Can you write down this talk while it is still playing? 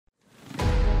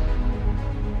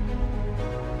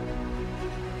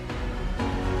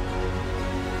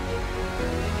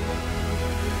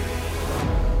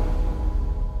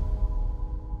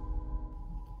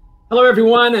Hello,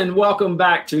 everyone, and welcome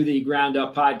back to the Ground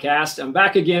Up Podcast. I'm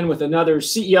back again with another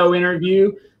CEO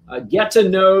interview, Get to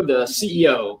Know the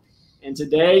CEO. And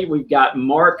today we've got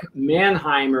Mark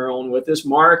Manheimer on with us.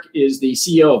 Mark is the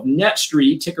CEO of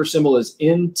Netstreit, ticker symbol is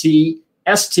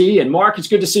NTST. And Mark, it's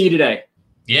good to see you today.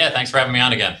 Yeah, thanks for having me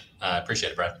on again. I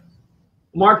appreciate it, Brad.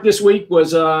 Mark, this week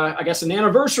was, I guess, an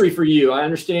anniversary for you. I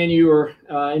understand you were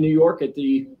in New York at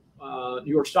the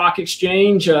New York Stock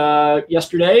Exchange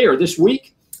yesterday or this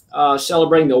week.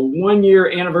 Celebrating the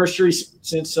 1-year anniversary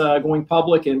since going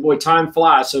public, and boy, time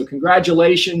flies. So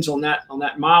congratulations on that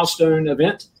milestone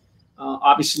event.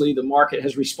 Obviously, the market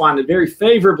has responded very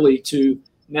favorably to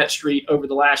Netstreit over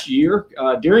the last year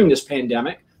during this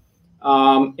pandemic.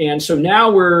 And so now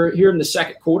we're here in the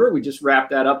second quarter. We just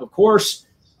wrapped that up. Of course,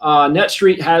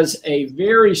 Netstreit has a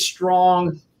very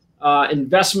strong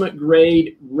investment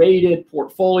grade rated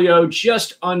portfolio,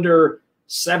 just under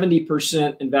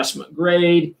 70% investment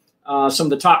grade. Some of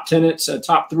the top tenants,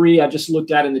 top three I just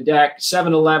looked at in the deck: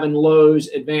 7-Eleven, Lowe's,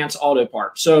 Advance Auto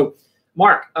Parts. So,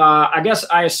 Mark,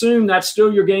 I assume that's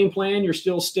still your game plan. You're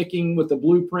still sticking with the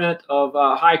blueprint of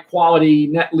high quality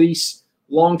net lease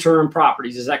long-term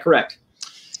properties. Is that correct?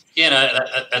 Yeah, no,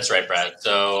 that's right, Brad.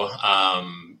 So,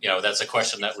 that's a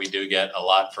question that we do get a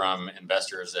lot from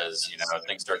investors as,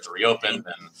 things start to reopen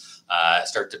and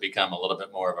start to become a little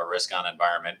bit more of a risk-on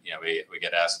environment. We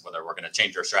get asked whether we're going to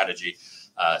change our strategy,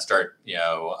 start,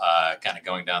 kind of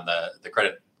going down the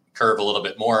credit curve a little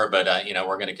bit more. But,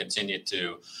 we're going to continue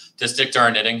to stick to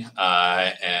our knitting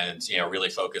and, really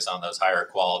focus on those higher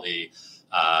quality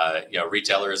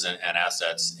retailers and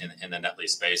assets in the net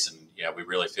lease space. And, we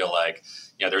really feel like,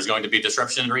 there's going to be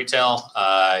disruption in retail.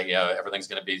 Everything's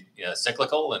going to be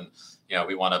cyclical, and,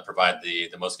 we want to provide the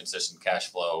most consistent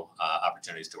cash flow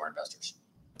opportunities to our investors.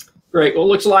 Great. Well, it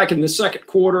looks like in the second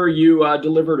quarter, you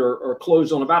delivered or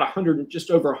closed on about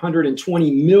just over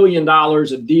 $120 million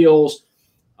of deals.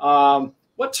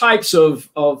 What types of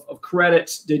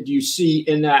credits did you see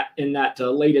in that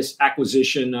latest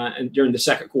acquisition during the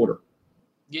second quarter?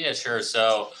 Yeah, sure.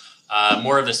 So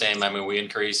more of the same. I mean, we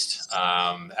increased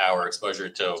our exposure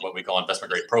to what we call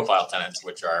investment grade profile tenants,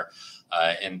 which are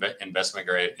investment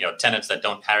grade, tenants that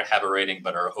don't have a rating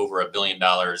but are over $1 billion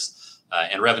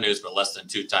in revenues, but less than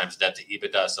 2 times debt to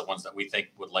EBITDA. So ones that we think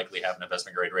would likely have an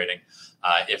investment grade rating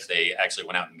if they actually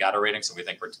went out and got a rating. So we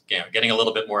think we're getting a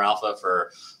little bit more alpha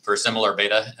for similar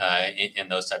beta in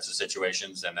those types of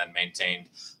situations, and then maintained,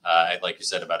 like you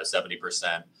said, about a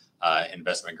 70%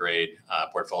 investment grade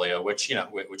portfolio, which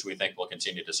we think will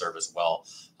continue to serve us well.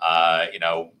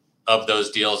 Of those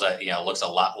deals, looks a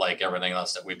lot like everything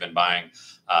else that we've been buying,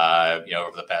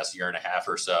 over the past year and a half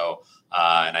or so.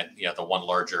 And the one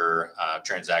larger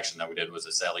transaction that we did was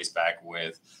a sale-leaseback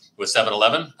with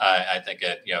 7-Eleven. I think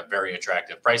at very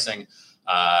attractive pricing.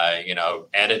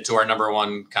 Added to our number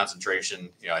one concentration.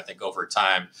 I think over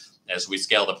time, as we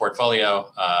scale the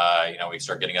portfolio, we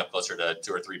start getting up closer to $2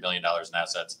 or $3 billion in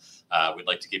assets. We'd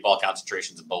like to keep all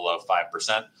concentrations below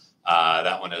 5%.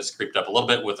 That one has creeped up a little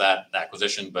bit with that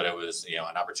acquisition, but it was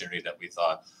an opportunity that we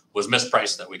thought was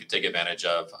mispriced that we could take advantage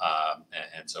of,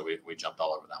 and so we jumped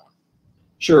all over that one.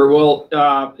 Sure. Well,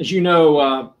 as you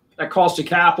know, that cost of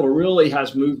capital really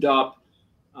has moved up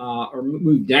or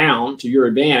moved down to your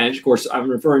advantage. Of course, I'm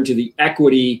referring to the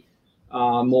equity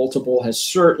multiple has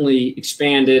certainly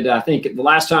expanded. I think the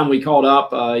last time we called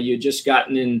up, you had just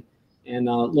gotten in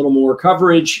a little more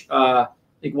coverage. I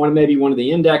think maybe one of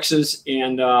the indexes,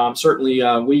 and certainly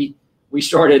we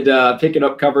started picking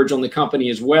up coverage on the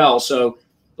company as well. So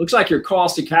looks like your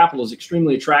cost of capital is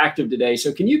extremely attractive today.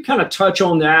 So can you kind of touch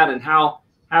on that and how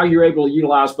you're able to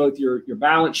utilize both your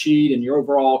balance sheet and your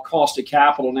overall cost of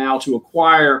capital now to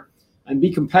acquire and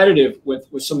be competitive with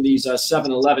some of these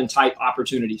 7-Eleven type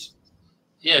opportunities?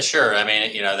 Yeah, sure. I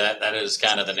mean, that is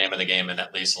kind of the name of the game, and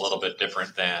at least a little bit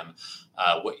different than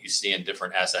what you see in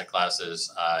different asset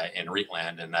classes in REIT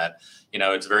land, and that,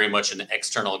 it's very much an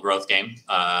external growth game.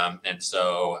 And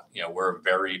so, we're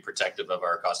very protective of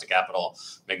our cost of capital,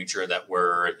 making sure that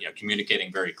we're,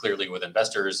 communicating very clearly with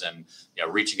investors and,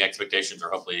 reaching expectations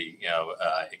or hopefully,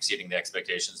 exceeding the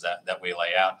expectations that we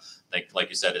lay out. Like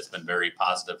you said, it's been very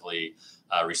positively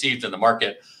received in the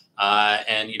market.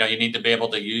 And, you need to be able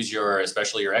to use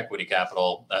especially your equity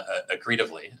capital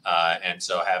accretively. And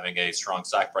so having a strong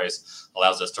stock price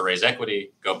allows us to raise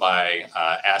equity, go buy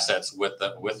assets with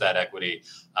that equity,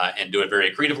 and do it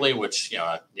very accretively, which,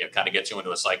 kind of gets you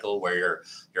into a cycle where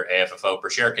your AFFO per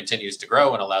share continues to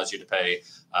grow and allows you to pay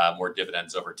more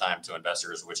dividends over time to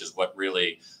investors, which is what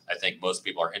really I think most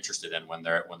people are interested in when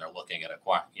they're looking at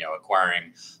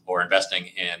acquiring or investing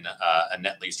in a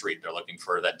net lease REIT. They're looking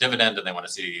for that dividend, and they want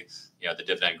to see the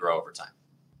dividend grow over time.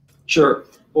 Sure.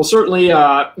 Well, certainly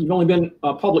you've only been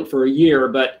public for a year,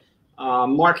 but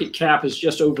market cap is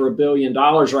just over $1 billion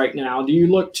right now. Do you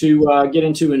look to get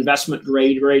into investment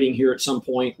grade rating here at some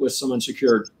point with some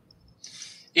unsecured?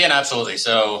 Yeah, no, absolutely.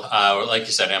 So like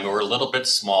you said, I mean, we're a little bit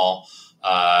small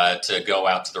to go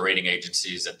out to the rating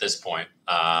agencies at this point.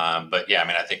 But yeah, I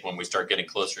mean, I think when we start getting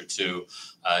closer to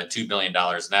 $2 billion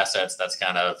in assets, that's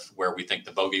kind of where we think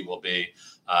the bogey will be.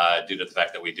 Due to the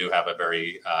fact that we do have a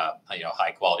very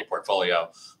high quality portfolio,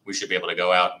 we should be able to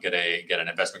go out and get an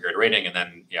investment grade rating, and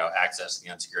then access the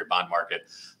unsecured bond market.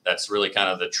 That's really kind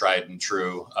of the tried and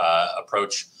true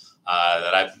approach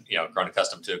that I've grown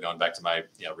accustomed to going back to my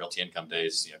Realty Income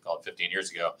days, call it 15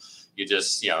 years ago. You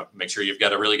just make sure you've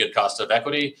got a really good cost of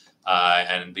equity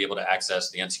and be able to access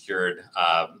the unsecured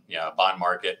bond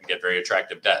market and get very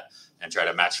attractive debt and try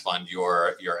to match fund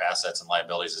your assets and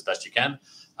liabilities as best you can.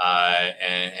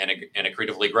 And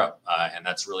accretively grow. And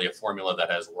that's really a formula that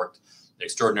has worked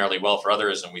extraordinarily well for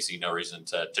others, and we see no reason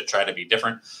to try to be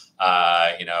different.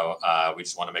 We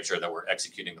just want to make sure that we're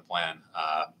executing the plan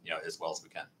as well as we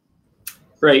can.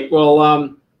 Great. Well, I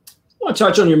want to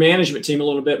touch on your management team a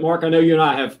little bit. Mark, I know you and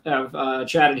I have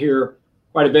chatted here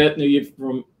quite a bit. I knew you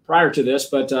from prior to this,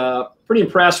 but pretty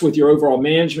impressed with your overall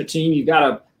management team. You've got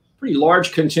a pretty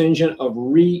large contingent of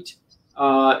REIT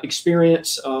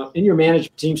experience in your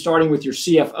management team, starting with your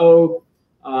CFO,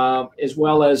 as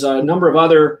well as a number of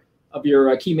other of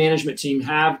your key management team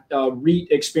have REIT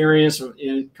experience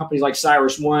in companies like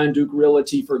Cyrus One, Duke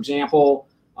Realty, for example.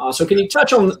 So can you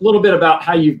touch on a little bit about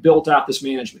how you've built out this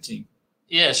management team?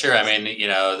 Yeah, sure. I mean,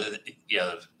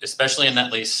 especially in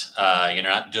net lease, you're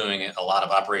not doing a lot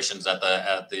of operations at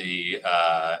the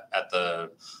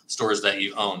stores that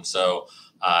you own. So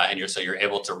you're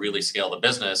able to really scale the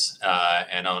business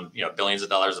and own billions of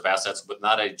dollars of assets with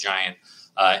not a giant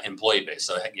employee base.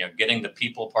 So getting the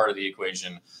people part of the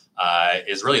equation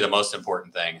is really the most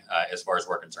important thing as far as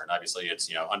we're concerned. Obviously, it's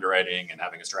underwriting and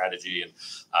having a strategy and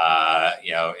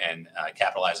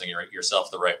capitalizing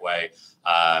yourself the right way.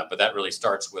 But that really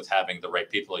starts with having the right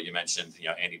people. You mentioned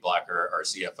Andy Blocker, our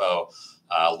CFO,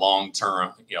 long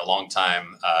time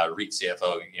REIT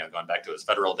CFO, going back to his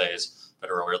Federal days,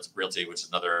 Federal Realty, which is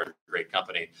another great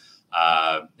company.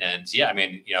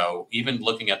 Even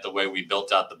looking at the way we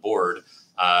built out the board,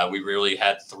 we really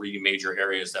had three major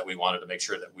areas that we wanted to make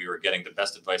sure that we were getting the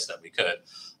best advice that we could.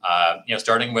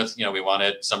 Starting with, we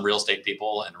wanted some real estate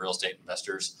people and real estate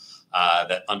investors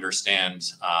that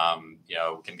understand,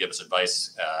 can give us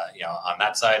advice, on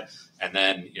that side. And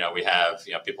then, we have,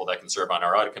 people that can serve on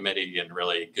our audit committee and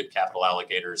really good capital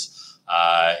allocators,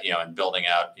 and building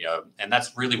out, and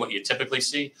that's really what you typically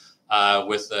see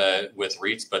with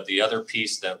REITs. But the other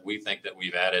piece that we think that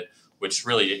we've added, which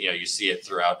really, you see it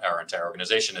throughout our entire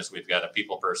organization, is we've got a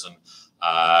people person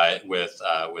with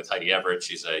Heidi Everett.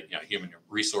 She's a human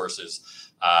resources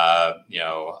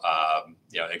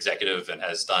executive and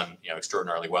has done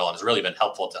extraordinarily well and has really been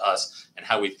helpful to us in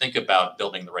how we think about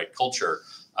building the right culture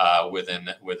within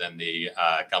the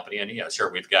company. And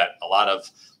sure, we've got a lot of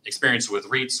experience with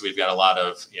REITs. We've got a lot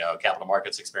of capital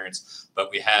markets experience,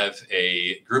 but we have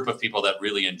a group of people that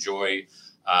really enjoy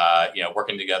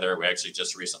working together. We actually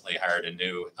just recently hired a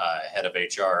new head of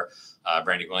HR,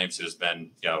 Brandy Williams, who's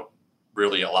been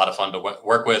really a lot of fun to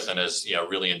work with, and is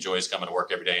really enjoys coming to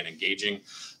work every day and engaging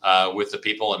with the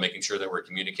people and making sure that we're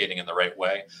communicating in the right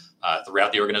way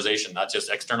throughout the organization, not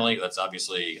just externally. That's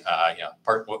obviously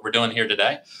part of what we're doing here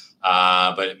today,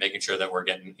 but making sure that we're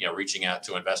getting reaching out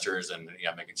to investors and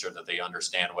making sure that they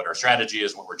understand what our strategy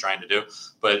is, what we're trying to do.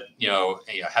 But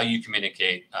how you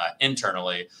communicate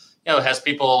internally. It has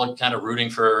people kind of rooting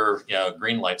for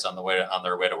green lights on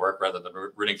their way to work rather than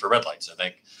rooting for red lights. I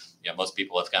think most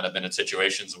people have kind of been in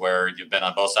situations where you've been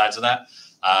on both sides of that,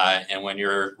 and when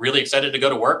you're really excited to go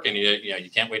to work and you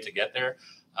can't wait to get there,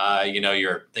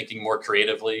 you're thinking more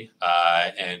creatively,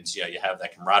 and you have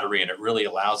that camaraderie, and it really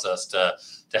allows us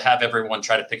to have everyone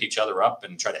try to pick each other up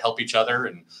and try to help each other,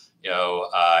 and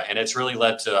and it's really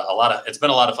led to it's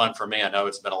been a lot of fun for me. I know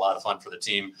it's been a lot of fun for the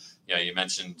team. You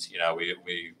mentioned,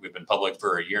 we've been public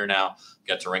for a year now,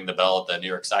 got to ring the bell at the New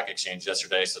York Stock Exchange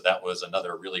yesterday. So that was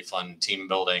another really fun team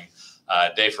building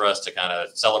day for us to kind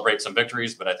of celebrate some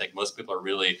victories. But I think most people are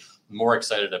really more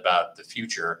excited about the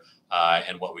future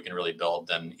and what we can really build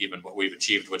than even what we've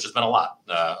achieved, which has been a lot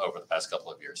over the past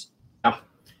couple of years. Yeah.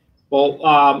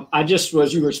 Well,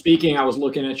 as you were speaking, I was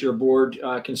looking at your board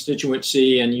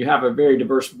constituency, and you have a very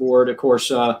diverse board. Of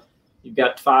course, you've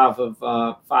got five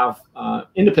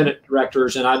independent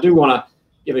directors, and I do want to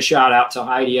give a shout out to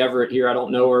Heidi Everett here. I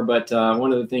don't know her, but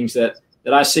one of the things that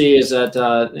I see is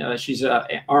that she's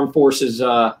Armed Forces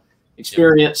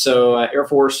experience, so Air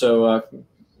Force. So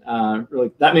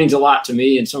really, that means a lot to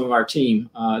me and some of our team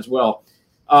as well.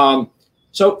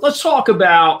 So let's talk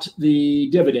about the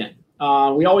dividend.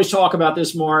 We always talk about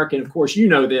this, Mark, and of course, you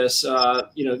know this.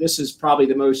 This is probably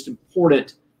the most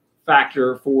important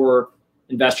factor for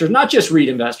investors, not just REIT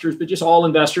investors, but just all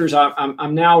investors.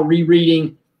 I'm now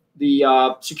rereading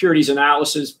the securities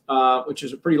analysis, which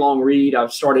is a pretty long read. I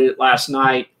started it last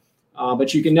night,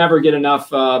 but you can never get enough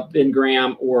Ben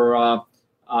Graham or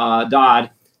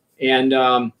Dodd.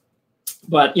 And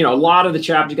but a lot of the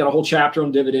chapters, you got a whole chapter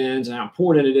on dividends and how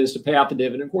important it is to pay out the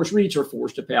dividend. Of course, REITs are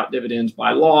forced to pay out dividends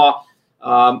by law.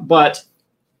 But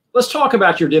let's talk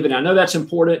about your dividend. I know that's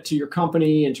important to your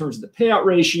company in terms of the payout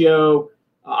ratio.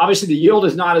 Obviously, the yield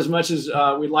is not as much as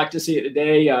we'd like to see it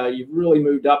today. You've really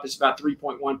moved up. It's about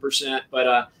 3.1%.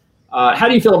 But how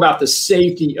do you feel about the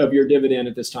safety of your dividend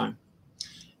at this time?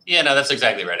 Yeah, no, that's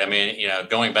exactly right. I mean,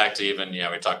 going back to even,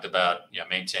 we talked about,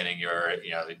 maintaining your,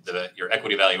 your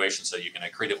equity valuation so you can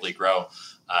accretively grow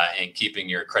and keeping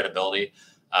your credibility.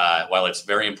 While it's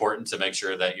very important to make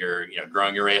sure that you're,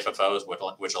 growing your AFFOs,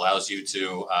 which allows you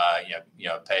to,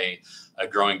 pay a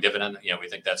growing dividend, we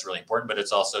think that's really important, but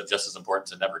it's also just as important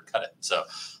to never cut it. So,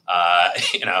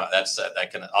 that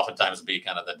can oftentimes be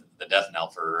kind of the death knell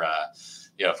for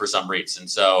some REITs. And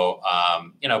so,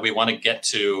 we want to get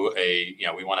to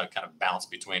we want to kind of balance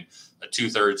between a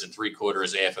 2/3 and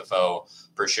 3/4 AFFO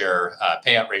per share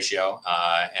payout ratio.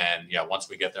 And once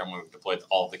we get there and we've deployed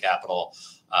all of the capital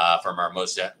from our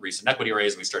most recent equity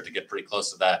raise, we start to get pretty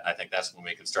close to that. And I think that's when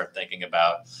we can start thinking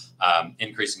about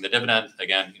increasing the dividend.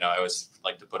 Again, I always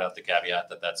like to put out the caveat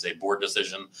that that's a board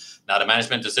decision, not a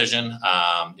management decision.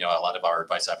 A lot of our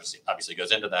advice obviously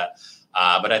goes into that.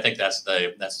 But I think that's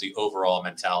the overall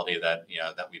mentality that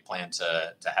that we plan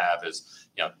to have is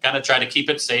kind of try to keep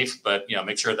it safe, but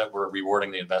make sure that we're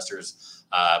rewarding the investors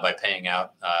by paying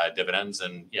out dividends.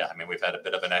 And we've had a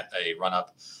bit of a run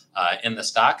up in the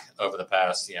stock over the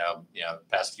past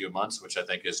past few months, which I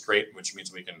think is great. Which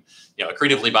means we can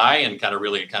accretively buy and kind of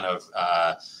really kind of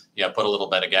put a little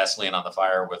bit of gasoline on the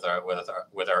fire with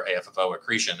our AFFO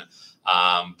accretion.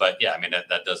 But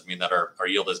that does mean that our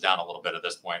yield is down a little bit at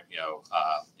this point.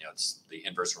 It's the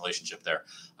inverse relationship there.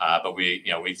 But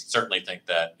we certainly think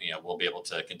that we'll be able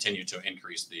to continue to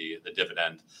increase the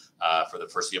dividend for the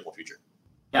foreseeable future.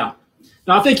 Yeah.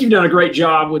 No, I think you've done a great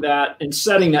job with that and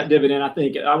setting that dividend. I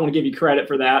think I want to give you credit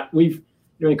for that. We've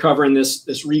been covering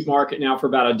this REIT market now for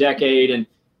about a decade, and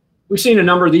we've seen a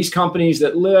number of these companies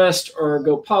that list or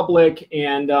go public,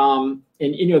 and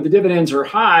the dividends are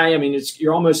high. I mean,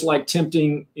 you're almost like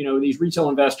tempting these retail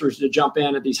investors to jump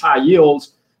in at these high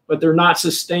yields, but they're not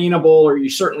sustainable, or you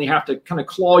certainly have to kind of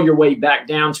claw your way back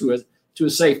down to a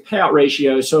safe payout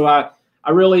ratio. So I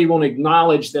really want to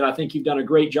acknowledge that I think you've done a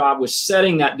great job with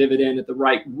setting that dividend at the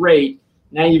right rate.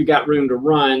 Now you've got room to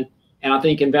run, and I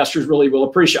think investors really will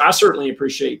appreciate. I certainly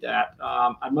appreciate that.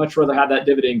 I'd much rather have that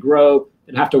dividend grow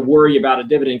than have to worry about a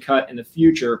dividend cut in the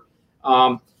future.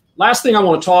 Last thing I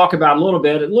want to talk about a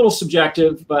little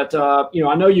subjective, but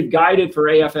I know you've guided for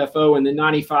AFFO in the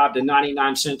 95 to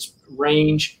 99 cents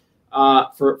range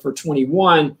for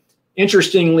 21.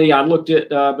 Interestingly, I looked at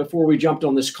before we jumped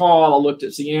on this call, I looked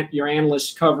at your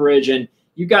analyst coverage, and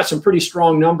you've got some pretty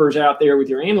strong numbers out there with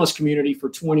your analyst community for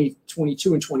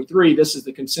 2022 and 23. This is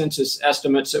the consensus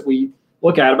estimates that we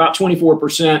look at, about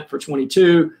 24% for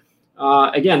 22.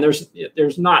 Again,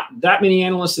 there's not that many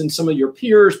analysts in some of your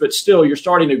peers, but still you're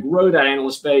starting to grow that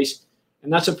analyst base,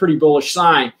 and that's a pretty bullish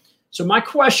sign. So my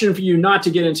question for you, not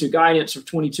to get into guidance of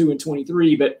 22 and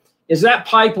 23, but is that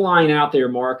pipeline out there,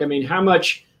 Mark? I mean, how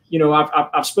much,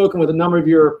 I've spoken with a number of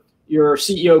your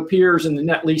CEO peers in the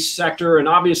net lease sector, and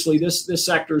obviously this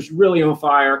sector is really on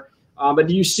fire. But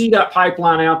do you see that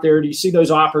pipeline out there? Do you see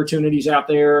those opportunities out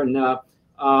there? And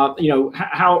how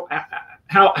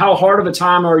hard of a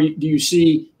time do you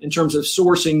see in terms of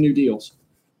sourcing new deals?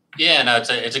 Yeah, no,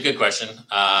 it's a good question.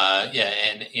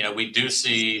 And we do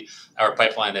see our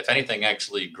pipeline, if anything,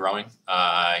 actually growing.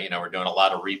 We're doing a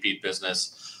lot of repeat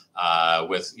business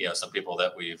with some people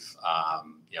that we've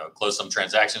closed some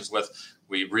transactions with.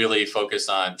 We really focus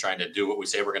on trying to do what we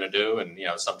say we're going to do, and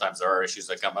sometimes there are issues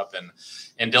that come up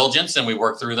in diligence, and we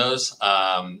work through those.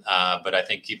 But I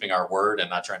think keeping our word and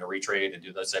not trying to retrade and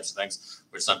do those types of things,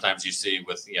 which sometimes you see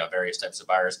with various types of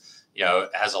buyers,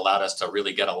 has allowed us to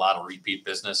really get a lot of repeat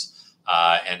business.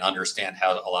 and understand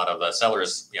how a lot of the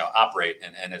sellers, operate.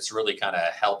 And it's really kind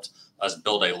of helped us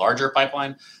build a larger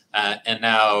pipeline. And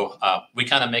now we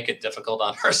kind of make it difficult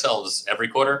on ourselves every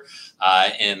quarter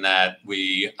in that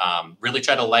we really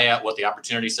try to lay out what the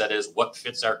opportunity set is, what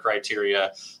fits our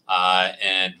criteria,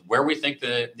 and where we think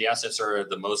the assets are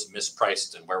the most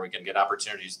mispriced and where we can get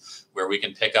opportunities where we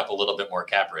can pick up a little bit more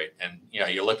cap rate. And,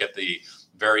 you look at the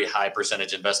very high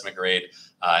percentage investment grade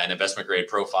and investment grade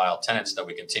profile tenants that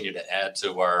we continue to add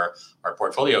to our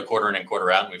portfolio quarter in and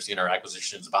quarter out. And we've seen our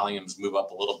acquisitions volumes move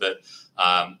up a little bit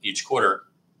each quarter.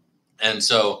 And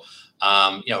so,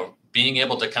 being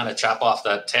able to kind of chop off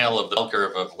that tail of the bell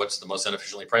curve of what's the most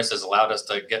inefficiently priced has allowed us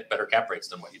to get better cap rates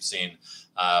than what you've seen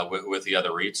with the other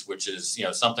REITs, which is,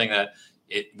 something that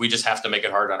we just have to make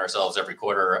it hard on ourselves every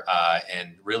quarter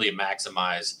and really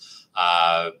maximize.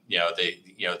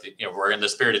 We're in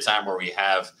this period of time where we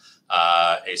have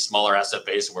a smaller asset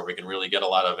base where we can really get a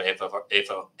lot of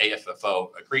AFFO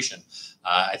accretion.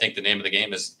 I think the name of the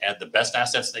game is add the best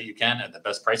assets that you can at the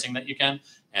best pricing that you can,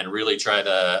 and really try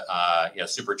to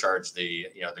supercharge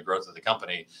the growth of the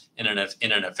company in an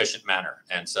efficient manner.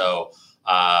 And so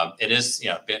it is,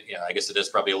 I guess it is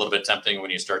probably a little bit tempting when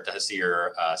you start to see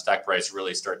your stock price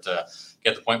really start to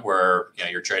get to the point where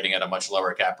you're trading at a much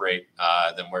lower cap rate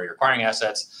than where you're acquiring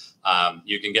assets.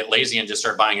 You can get lazy and just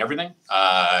start buying everything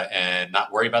and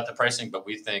not worry about the pricing. But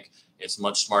we think it's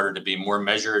much smarter to be more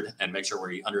measured and make sure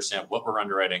we understand what we're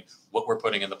underwriting, what we're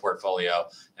putting in the portfolio,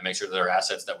 and make sure that they're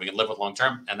assets that we can live with long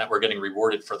term and that we're getting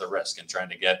rewarded for the risk and trying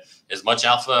to get as much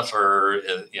alpha for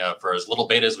as little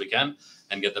beta as we can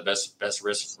and get the best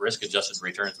risk adjusted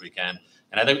returns we can.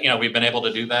 And I think, we've been able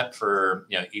to do that for,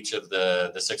 each of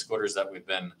the 6 quarters that we've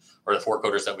been, or the 4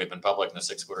 quarters that we've been public, and the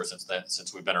 6 quarters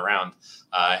since we've been around.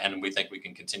 And we think we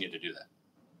can continue to do that.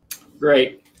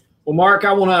 Great. Well, Mark,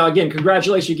 I want to, again,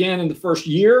 congratulate you again in the first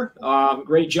year.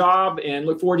 Great job, and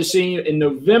look forward to seeing you in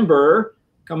November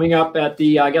coming up at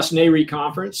the, NAREIT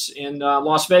conference in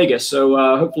Las Vegas. So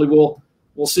hopefully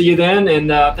we'll see you then. And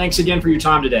thanks again for your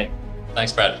time today.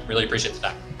 Thanks, Brad. Really appreciate the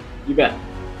time. You bet.